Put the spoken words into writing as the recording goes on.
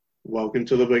Welcome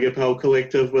to the Big Apple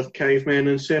Collective with Caveman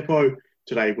and Seppo.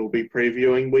 Today we'll be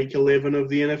previewing Week 11 of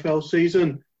the NFL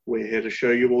season. We're here to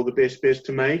show you all the best bets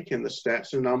to make and the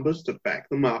stats and numbers to back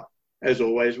them up. As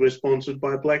always, we're sponsored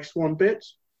by Black Swan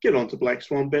Bets. Get on to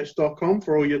blackswanbets.com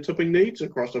for all your tipping needs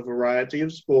across a variety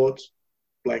of sports.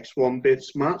 Black Swan Bet's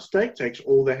Smart Stake takes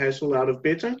all the hassle out of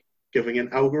betting, giving an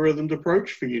algorithmed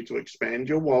approach for you to expand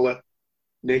your wallet.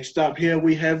 Next up here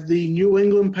we have the New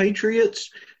England Patriots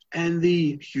and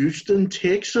the Houston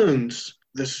Texans.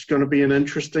 This is going to be an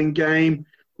interesting game.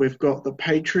 We've got the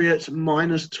Patriots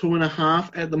minus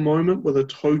 2.5 at the moment with a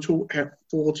total at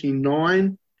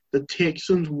 49. The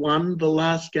Texans won the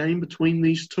last game between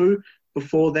these two.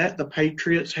 Before that, the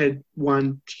Patriots had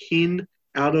won 10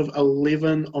 out of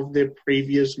 11 of their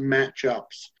previous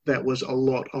matchups. That was a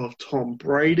lot of Tom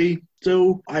Brady.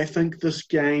 Still, I think this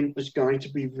game is going to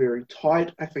be very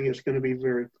tight. I think it's going to be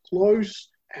very close.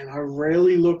 And I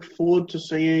really look forward to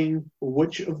seeing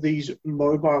which of these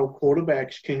mobile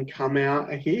quarterbacks can come out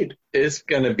ahead. It's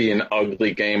going to be an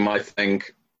ugly game, I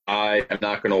think. I am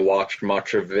not going to watch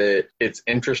much of it. It's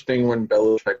interesting when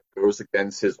Belichick goes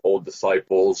against his old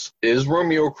disciples. Is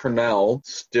Romeo Crennel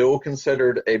still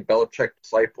considered a Belichick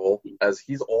disciple, as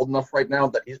he's old enough right now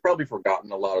that he's probably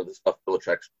forgotten a lot of the stuff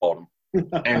Belichick's taught him?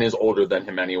 And is older than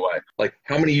him anyway. Like,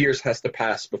 how many years has to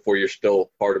pass before you're still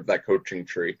part of that coaching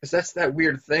tree? Because that's that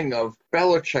weird thing of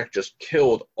Belichick just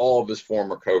killed all of his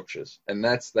former coaches. And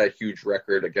that's that huge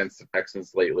record against the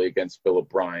Texans lately against Bill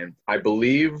O'Brien. I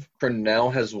believe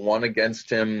Crennel has won against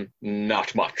him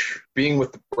not much. Being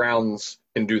with the Browns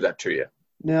can do that to you.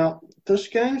 Now, this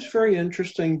game's very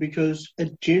interesting because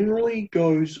it generally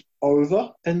goes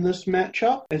over in this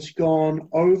matchup. It's gone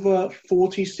over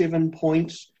 47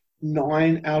 points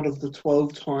 9 out of the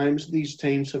 12 times these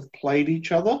teams have played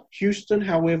each other. Houston,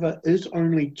 however, is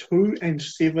only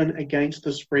 2-7 against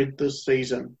the spread this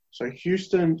season. So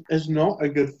Houston is not a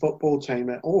good football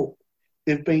team at all.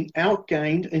 They've been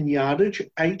outgained in yardage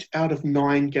 8 out of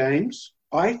 9 games.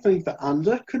 I think the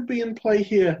under could be in play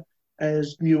here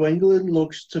as New England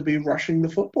looks to be rushing the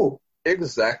football.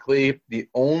 Exactly. The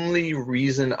only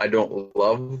reason I don't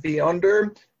love the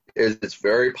under is it's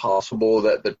very possible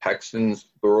that the Texans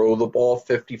throw the ball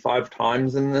 55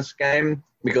 times in this game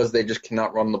because they just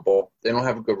cannot run the ball. They don't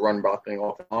have a good run blocking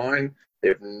off the line. They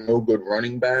have no good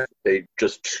running back. They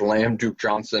just slam Duke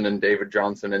Johnson and David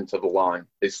Johnson into the line.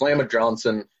 They slam a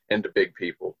Johnson into big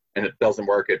people, and it doesn't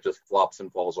work. It just flops and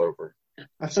falls over.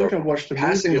 I think I watched a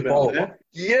movie about that.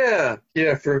 Yeah,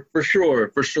 for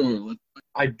sure.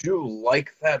 I do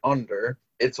like that under.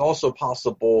 It's also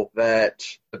possible that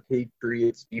the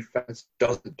Patriots defense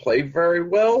doesn't play very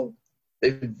well.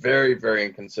 They've been very, very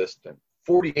inconsistent.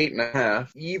 48.5,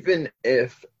 even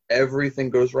if everything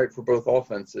goes right for both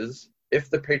offenses, if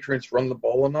the Patriots run the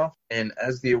ball enough and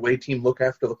as the away team look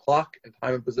after the clock and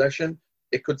time of possession,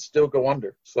 it could still go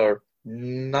under. So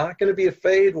not going to be a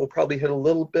fade. We'll probably hit a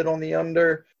little bit on the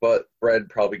under, but Fred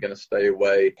probably going to stay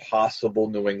away. Possible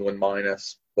New England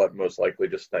minus, but most likely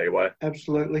just stay away.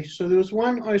 Absolutely. So there was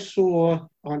one I saw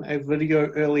on a video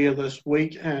earlier this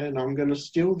week, and I'm going to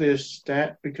steal their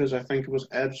stat because I think it was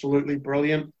absolutely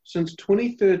brilliant. Since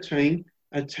 2013,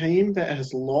 a team that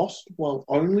has lost while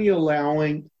only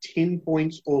allowing 10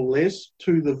 points or less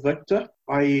to the victor,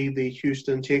 i.e. the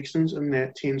Houston Texans in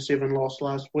that 10-7 loss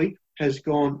last week, has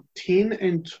gone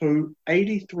 10-2,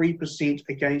 83%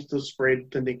 against the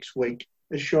spread the next week.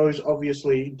 It shows,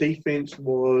 obviously, defense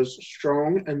was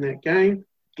strong in that game.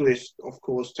 Let's, of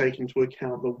course, take into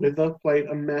account the weather played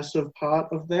a massive part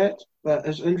of that. But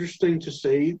it's interesting to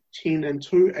see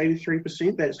 10-2,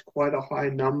 83%. That's quite a high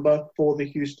number for the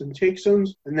Houston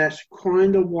Texans. And that's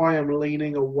kind of why I'm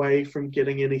leaning away from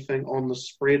getting anything on the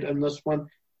spread in this one.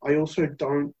 I also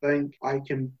don't think I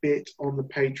can bet on the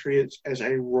Patriots as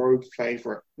a road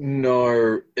favorite.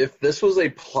 No, if this was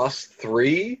a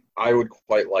 +3, I would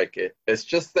quite like it. It's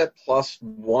just that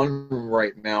 +1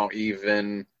 right now,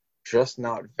 even just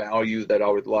not value that I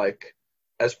would like.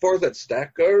 As far as that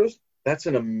stat goes, that's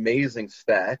an amazing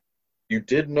stat. You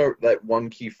did note that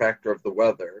one key factor of the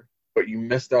weather, but you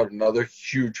missed out another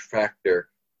huge factor.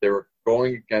 They were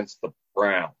going against the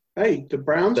Browns. Hey, the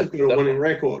Browns have got a winning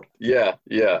record. Yeah.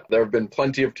 There have been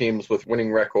plenty of teams with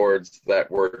winning records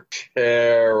that were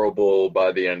terrible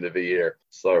by the end of the year.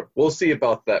 So we'll see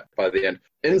about that by the end.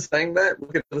 In saying that,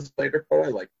 look at the Slater card. I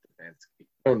like Stefanski.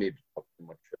 Don't need to talk too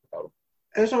much about him.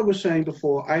 As I was saying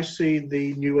before, I see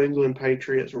the New England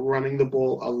Patriots running the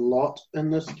ball a lot in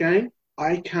this game.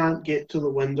 I can't get to the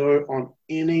window on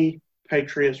any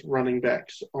Patriots running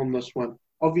backs on this one.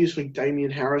 Obviously, Damian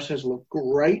Harris has looked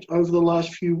great over the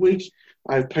last few weeks,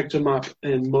 I've picked him up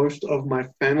in most of my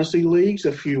fantasy leagues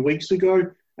a few weeks ago,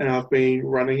 and I've been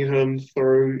running him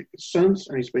through since,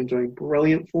 and he's been doing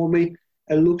brilliant for me.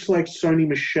 It looks like Sony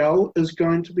Michel is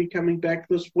going to be coming back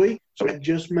this week, so it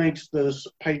just makes this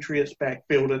Patriots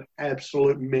backfield an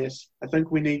absolute mess. I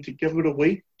think we need to give it a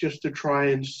week just to try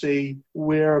and see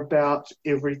whereabouts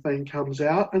everything comes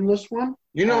out in this one.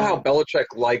 You know how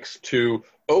Belichick likes to,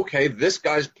 okay, this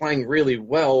guy's playing really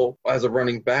well as a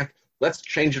running back. Let's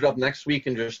change it up next week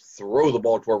and just throw the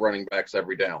ball to our running backs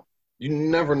every down. You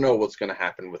never know what's going to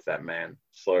happen with that man.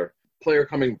 So player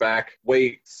coming back,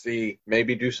 wait, see,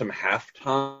 maybe do some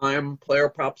halftime player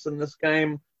props in this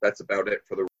game. That's about it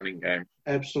for the running game.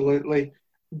 Absolutely.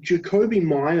 Jakobi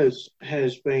Meyers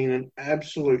has been an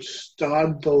absolute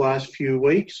stud the last few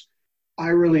weeks. I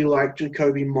really like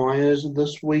Jakobi Meyers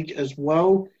this week as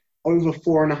well. Over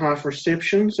 4.5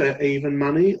 receptions at even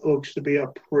money looks to be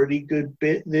a pretty good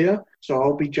bet there. So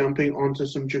I'll be jumping onto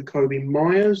some Jakobi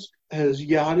Meyers. His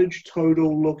yardage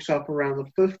total looks up around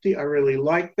the 50. I really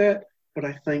like that, but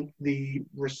I think the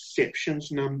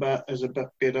receptions number is a bit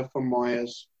better for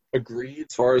Meyers. Agreed.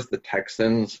 As far as the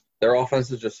Texans, their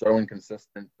offense is just so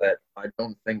inconsistent that I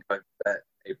don't think I've bet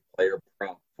a player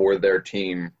prop for their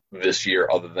team this year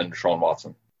other than Deshaun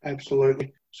Watson.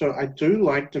 Absolutely. So I do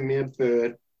like Damiere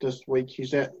Byrd this week.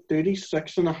 He's at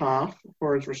 36.5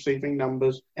 for his receiving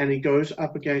numbers, and he goes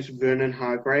up against Vernon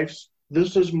Hargreaves.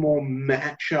 This is more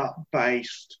matchup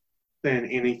based than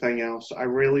anything else. I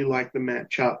really like the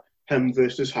matchup, him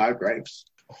versus Hargreaves.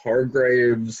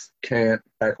 Hargreaves can't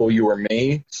tackle you or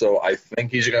me, so I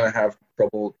think he's going to have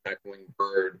trouble tackling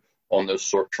Byrd on those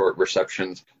short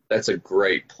receptions. That's a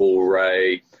great pull,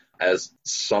 Ray, as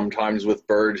sometimes with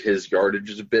Byrd, his yardage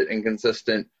is a bit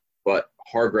inconsistent, but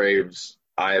Hargreaves,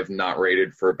 I have not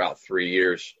rated for about 3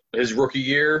 years. His rookie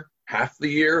year, half the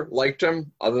year, liked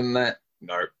him. Other than that,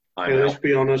 no. Let's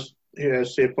be honest. Yeah,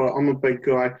 Seppo, I'm a big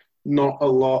guy. Not a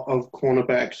lot of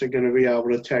cornerbacks are going to be able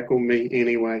to tackle me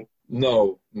anyway.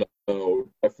 No,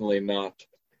 definitely not.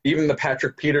 Even the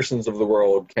Patrick Petersons of the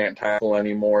world can't tackle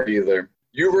anymore either.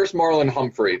 You versus Marlon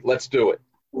Humphrey. Let's do it.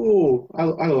 Ooh, I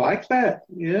like that.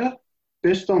 Yeah.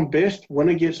 Best on best.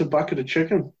 Winner gets a bucket of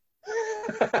chicken.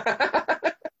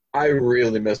 I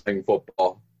really miss playing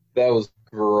football. That was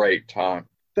a great time.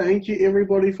 Thank you,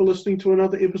 everybody, for listening to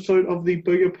another episode of the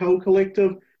Big Appeal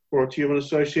Collective, brought to you in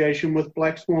association with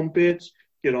Black Swan Bets.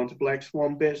 Get on to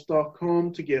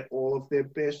blackswanbets.com to get all of their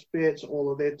best bets,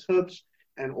 all of their tips,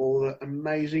 and all the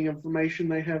amazing information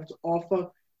they have to offer.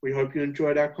 We hope you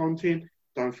enjoyed our content.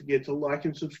 Don't forget to like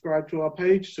and subscribe to our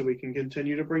page so we can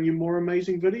continue to bring you more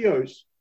amazing videos.